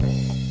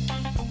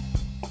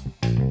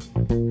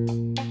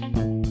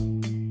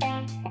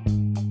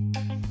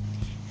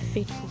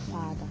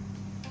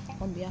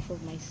behalf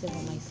of myself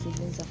and my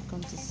siblings, I've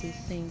come to say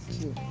thank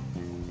you.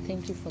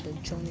 Thank you for the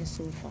journey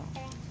so far.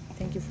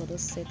 Thank you for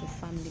this set of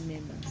family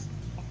members.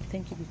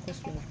 Thank you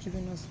because you have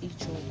given us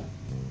each other.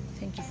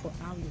 Thank you for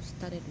how you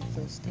started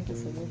with us. Thank you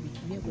for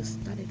where we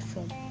started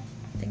from.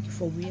 Thank you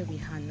for where we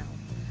are now.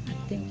 And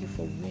thank you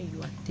for where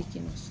you are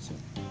taking us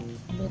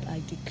to. Lord,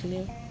 I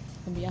declare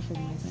on behalf of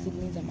my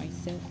siblings and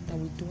myself that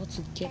we dwell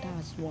together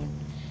as one.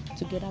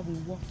 Together we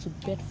work to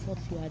bed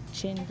forth your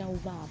agenda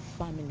over our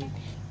family.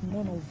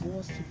 None of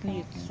us to be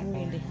a tool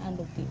in the hand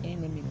of the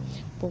enemy,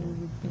 but we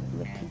will be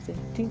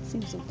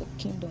representatives of the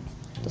kingdom.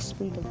 The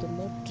Spirit of the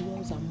Lord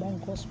dwells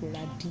among us, will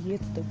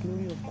radiate the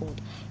glory of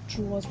God.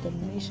 Through us, the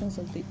nations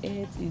of the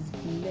earth is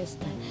blessed.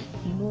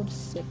 No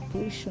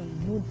separation,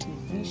 no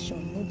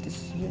division, no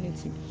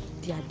disunity.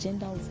 The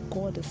agenda of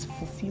God is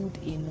fulfilled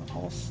in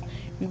us.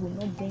 We will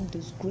not bring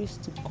disgrace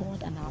to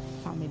God and our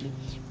family.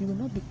 We will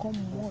not become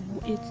one who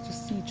hates to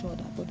see each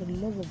other, but the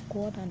love of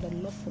God and the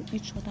love for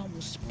each other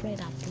will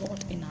spread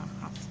abroad in our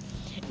hearts.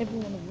 Every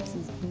one of us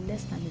is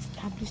blessed and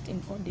established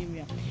in all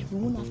areas. We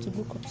won't have to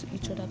look up to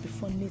each other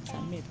before needs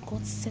are met.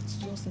 God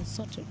sets us in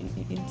such a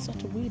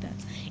way that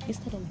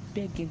instead of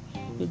begging,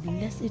 we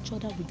bless each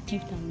other with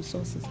gifts and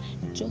resources,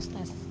 just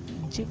as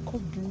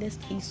Jacob blessed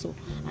Esau,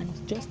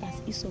 and just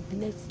as Esau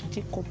blessed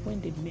Jacob when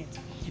they met.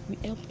 We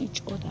help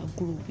each other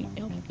grow. We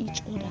help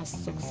each other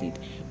succeed.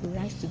 We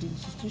rise to the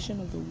institution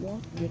of the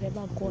world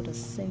wherever God is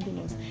sending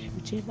us,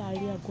 whichever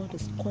area God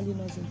is calling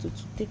us into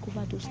to take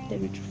over those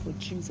territories for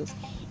Jesus.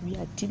 We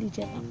are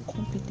diligent and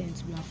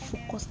competent. We are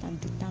focused and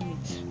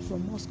determined.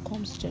 From us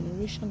comes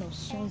generation of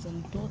sons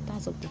and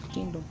daughters of the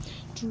kingdom.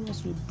 Through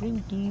us we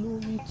bring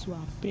glory to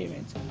our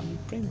parents and we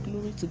bring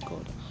glory to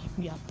God.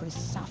 We are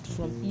preserved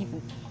from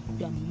evil.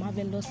 We are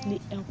marvelously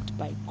helped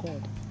by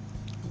God.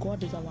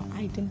 God is our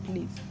hiding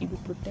place. He will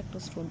protect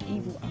us from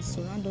evil and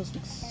surround us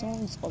with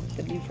songs of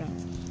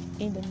deliverance.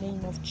 In the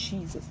name of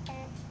Jesus.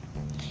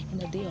 In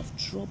the day of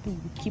trouble, He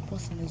will keep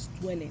us in His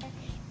dwelling.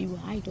 He will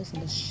hide us in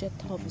the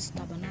shelter of His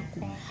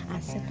tabernacle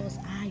and set us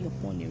high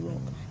upon a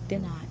rock.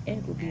 Then our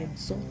head will be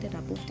exalted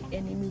above the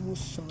enemy who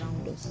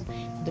surround us.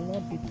 The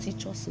Lord will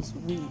teach us His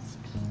ways.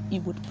 He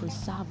would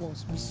preserve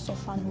us. We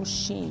suffer no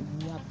shame.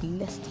 We are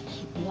blessed.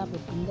 We have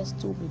a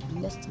blessed home, a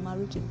blessed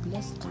marriage, a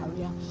blessed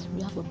career.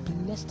 We have a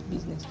blessed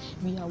business.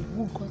 We are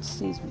who God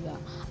says we are.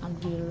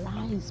 And we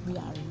rise. We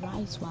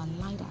arise, for our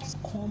light has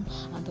come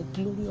and the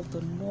glory of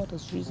the Lord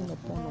has risen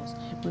upon us.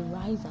 We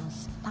rise and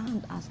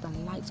stand as the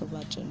light of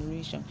our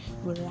generation.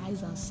 We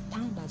rise and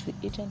stand as the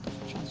agent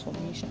of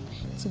transformation.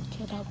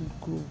 Together we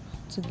grow.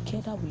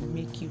 Together we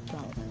make you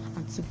proud.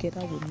 And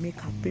together we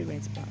make our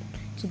parents proud.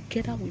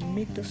 Together we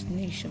make this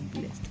nation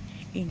blessed.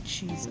 In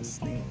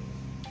Jesus' name,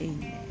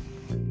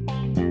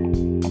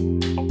 amen.